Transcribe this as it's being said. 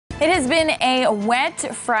It has been a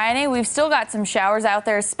wet Friday. We've still got some showers out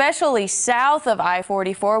there, especially south of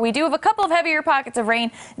I-44. We do have a couple of heavier pockets of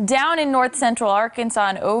rain down in north central Arkansas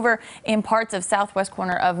and over in parts of southwest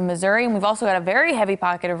corner of Missouri. And we've also got a very heavy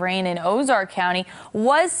pocket of rain in Ozark County.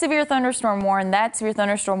 Was severe thunderstorm warned. That severe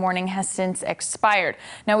thunderstorm warning has since expired.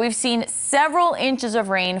 Now we've seen several inches of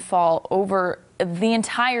rain fall over the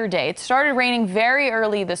entire day. It started raining very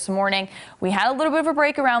early this morning. We had a little bit of a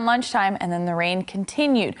break around lunchtime, and then the rain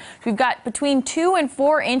continued. We've got between 2 and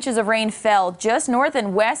 4 inches of rain fell just north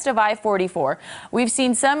and west of I-44. We've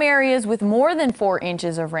seen some areas with more than 4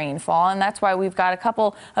 inches of rainfall, and that's why we've got a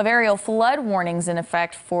couple of aerial flood warnings in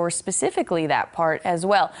effect for specifically that part as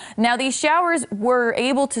well. Now, these showers were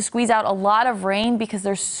able to squeeze out a lot of rain because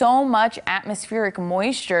there's so much atmospheric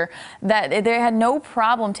moisture that they had no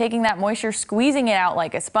problem taking that moisture, squeezing it out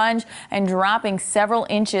like a sponge and dropping several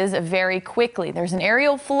inches very quickly. There's an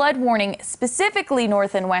aerial flood warning specifically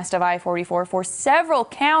north and west of I-44 for several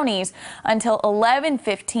counties until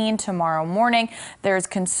 11:15 tomorrow morning. There's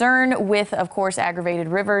concern with, of course, aggravated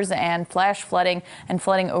rivers and flash flooding and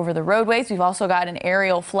flooding over the roadways. We've also got an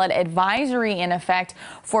aerial flood advisory in effect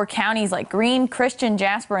for counties like Greene, Christian,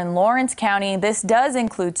 Jasper, and Lawrence County. This does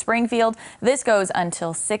include Springfield. This goes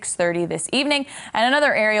until 6:30 this evening, and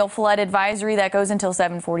another aerial flood advisory that goes until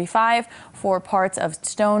 7:45 for parts of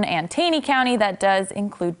Stone and Taney County. That does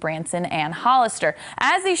include Branson and Hollister.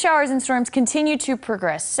 As these showers and storms continue to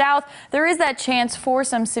progress south, there is that chance for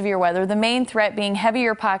some severe weather, the main threat being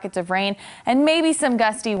heavier pockets of rain and maybe some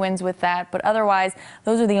gusty winds with that. But otherwise,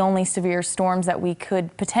 those are the only severe storms that we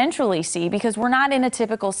could potentially see because we're not in a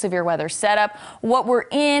typical severe weather setup. What we're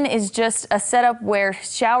in is just a setup where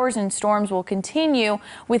showers and storms will continue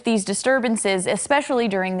with these disturbances, especially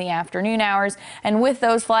during the afternoon hours. And with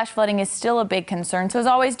those, flash flooding is still a big concern. So as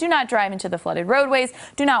always, do not drive into the flooded roadways.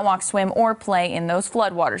 Do not walk, swim, or play in those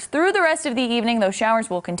floodwaters. Through the rest of the evening, those showers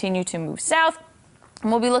will continue to move south.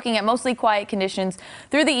 We'll be looking at mostly quiet conditions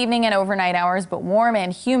through the evening and overnight hours, but warm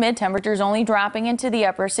and humid. Temperatures only dropping into the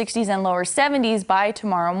upper 60s and lower 70s by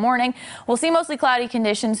tomorrow morning. We'll see mostly cloudy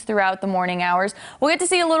conditions throughout the morning hours. We'll get to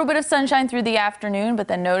see a little bit of sunshine through the afternoon, but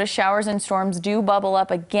then notice showers and storms do bubble up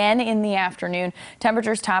again in the afternoon.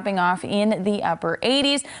 Temperatures topping off in the upper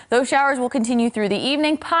 80s. Those showers will continue through the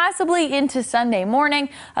evening, possibly into Sunday morning.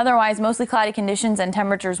 Otherwise, mostly cloudy conditions and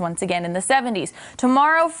temperatures once again in the 70s.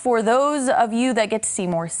 Tomorrow, for those of you that get to see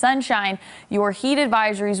more sunshine, your heat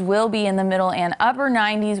advisories will be in the middle and upper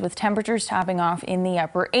 90s with temperatures topping off in the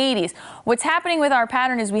upper 80s. What's happening with our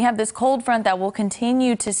pattern is we have this cold front that will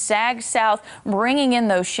continue to sag south, bringing in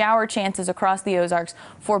those shower chances across the Ozarks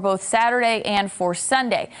for both Saturday and for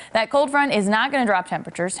Sunday. That cold front is not going to drop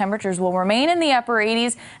temperatures. Temperatures will remain in the upper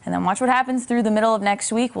 80s, and then watch what happens through the middle of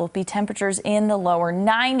next week. Will be temperatures in the lower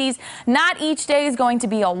 90s. Not each day is going to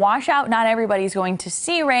be a washout. Not everybody's going to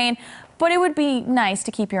see rain. But it would be nice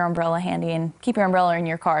to keep your umbrella handy and keep your umbrella in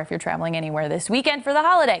your car if you're traveling anywhere this weekend for the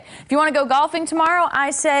holiday. If you want to go golfing tomorrow,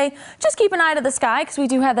 I say just keep an eye to the sky because we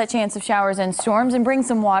do have that chance of showers and storms, and bring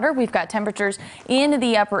some water. We've got temperatures in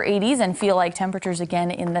the upper 80s and feel like temperatures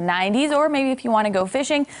again in the 90s. Or maybe if you want to go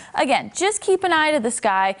fishing, again, just keep an eye to the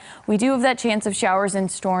sky. We do have that chance of showers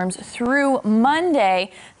and storms through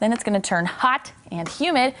Monday. Then it's going to turn hot and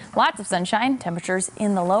humid. Lots of sunshine, temperatures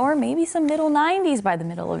in the lower, maybe some middle 90s by the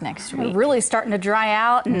middle of next week. We're really starting to dry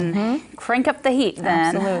out and crank up the heat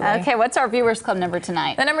then. Absolutely. Okay, what's our Viewers Club number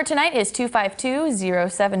tonight? The number tonight is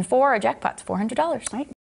 252-074. Our jackpot's $400. Right.